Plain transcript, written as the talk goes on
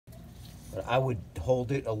But I would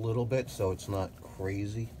hold it a little bit so it's not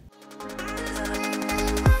crazy.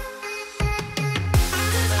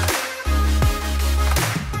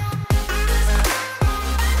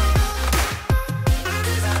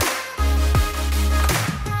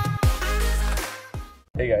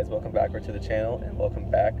 Hey guys, welcome back to the channel and welcome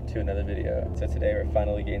back to another video. So today we're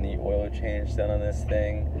finally getting the oil change done on this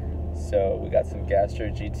thing. So we got some Gastro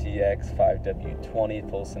GTX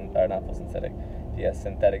 5W20 not full synthetic, yeah,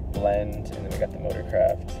 synthetic blend, and then we got the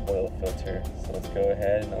Motorcraft oil filter. So let's go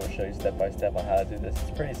ahead and I'm gonna show you step by step on how to do this.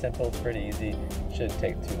 It's pretty simple, it's pretty easy, shouldn't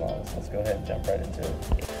take too long. So let's go ahead and jump right into it.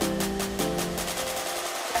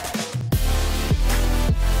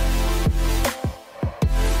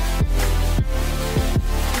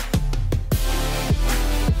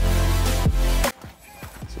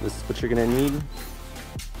 This is what you're gonna need.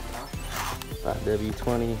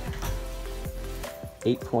 5W20,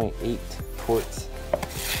 8.8 quarts,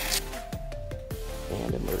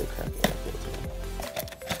 and a Motorcraft filter.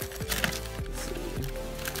 Let's see.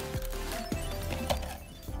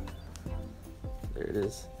 There it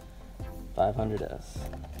is, 500S.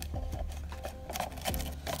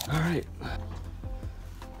 All right,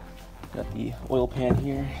 got the oil pan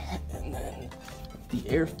here, and then the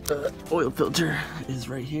oil filter is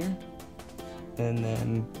right here, and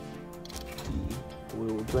then the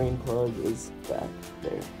oil drain plug is back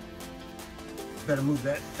there. Better move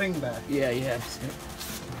that thing back. Yeah, you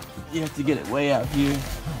have to get it way out here.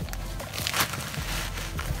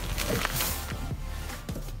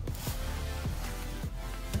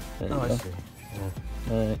 There I you go. see.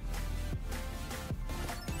 Yeah. All right.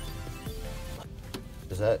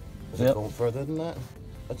 Is it Yep. going further than that?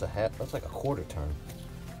 That's a half. That's like a quarter turn.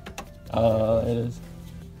 It is.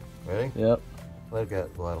 Ready? Yep. Let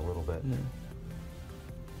it go out a little bit. Yeah.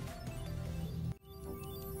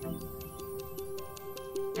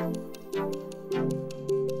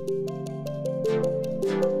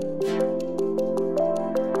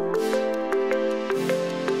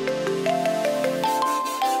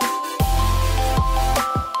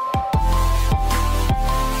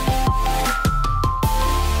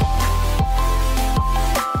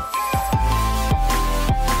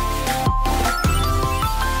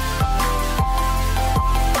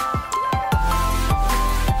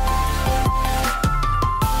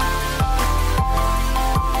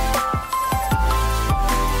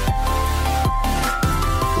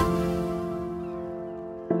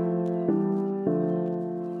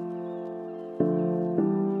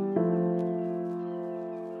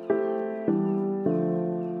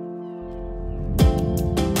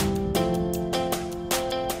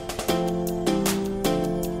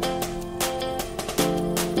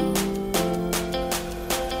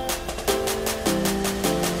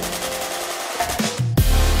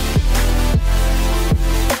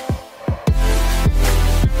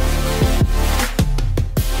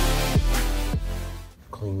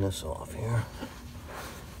 Clean this off here.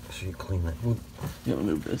 So you clean that. Move You want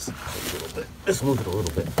to move this? a little bit. Just move it a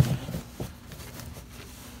little bit.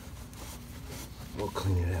 We'll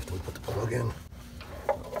clean it after we put the plug in.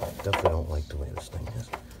 Definitely don't like the way this thing is.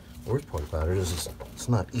 Worst part about it is it's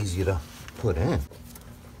not easy to put in.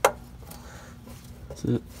 That's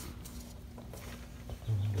it.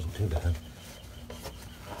 Isn't too bad.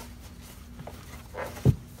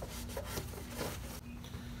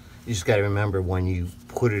 You just got to remember when you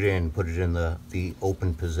put it in the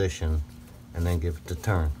open position and then give it the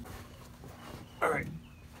turn. All right.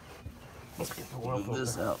 Let's get the oil Move filter.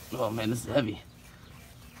 this out. Oh man, this is heavy.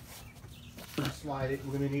 Slide it.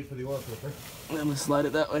 We're going to need it for the oil filter. I'm gonna slide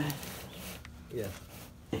it that way. Yeah.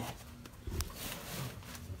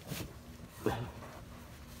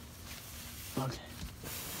 Okay.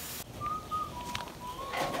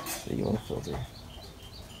 So you want a filter?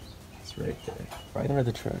 It's right there, right under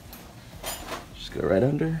the truck. Just go right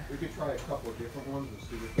under. We could try a couple of different ones and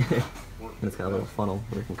see if It's got a little funnel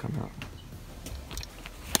where it can come out.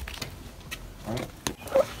 Alright.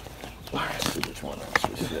 Alright, see which one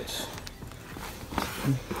actually fits.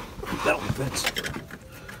 That one fits.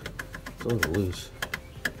 It's a little loose.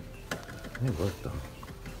 It worked though.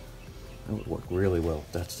 That would work really well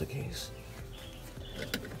if that's the case.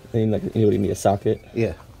 You need a socket?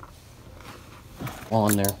 Yeah.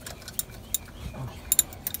 On there.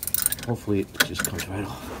 Hopefully it just comes right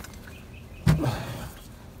off.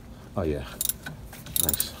 Oh yeah.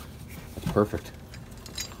 Nice. That's perfect.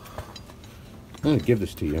 I'm gonna give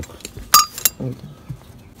this to you. Okay.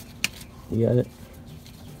 You got it?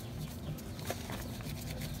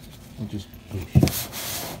 I'll just...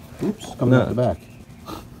 Oops, coming out the back.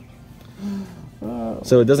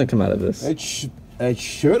 So it doesn't come out of this? It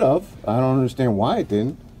should have. I don't understand why it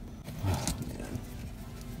didn't.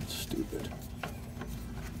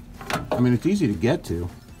 I mean, it's easy to get to.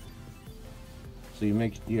 So you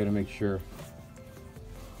got to make sure.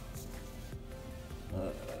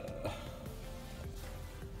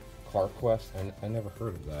 CarQuest, I never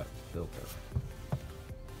heard of that filter.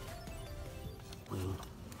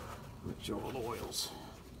 Make sure all the oils.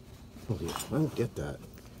 Oh yeah, I don't get that.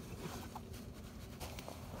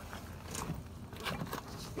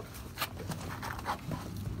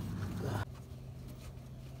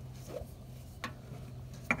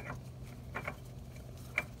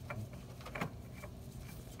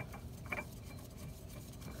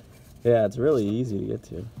 Yeah, it's really easy to get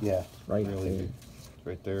to. Yeah, Right really there.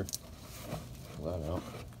 right there. Pull that out.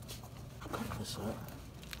 Cut this up.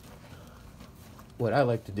 What I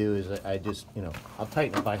like to do is I just, you know, I'll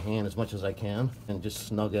tighten it by hand as much as I can and just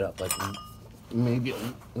snug it up, like maybe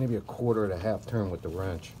a quarter and a half turn with the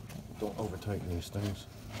wrench. Don't over tighten these things.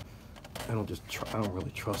 I don't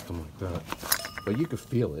really trust them like that, but you can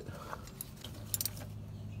feel it.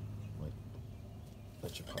 Like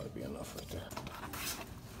that should probably be enough right there.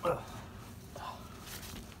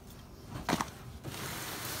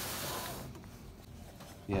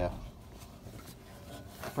 Yeah.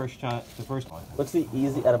 The first one. What's the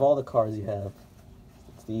easy, out of all the cars you have,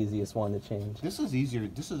 what's the easiest one to change? This is easier.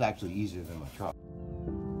 This is actually easier than my truck.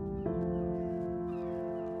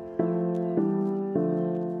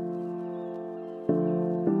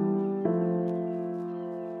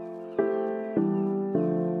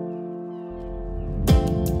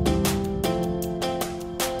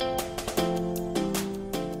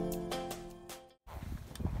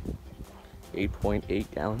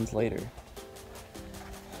 .8 gallons later,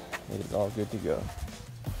 it is all good to go.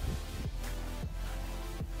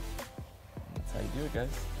 That's how you do it, guys.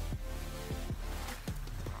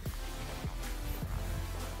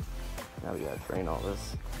 Now we gotta drain all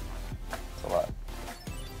this. It's a lot.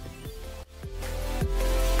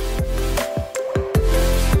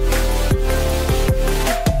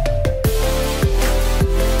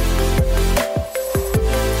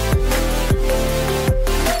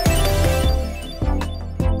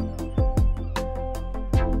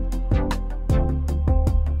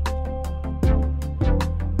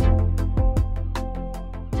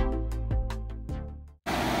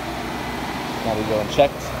 Now we go and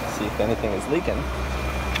check, see if anything is leaking. And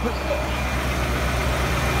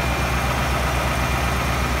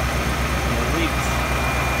it leaks.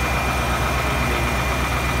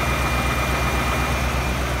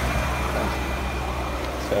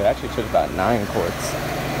 So it actually took about 9 quarts.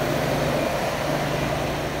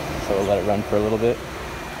 So we'll let it run for a little bit.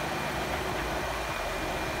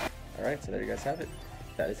 Alright, so there you guys have it.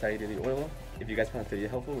 That is how you do the oil. If you guys found this video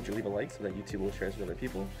helpful, would you leave a like so that YouTube will share this with other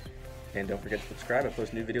people? And don't forget to subscribe. I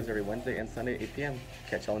post new videos every Wednesday and Sunday at 8 p.m.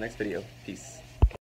 Catch y'all in the next video. Peace.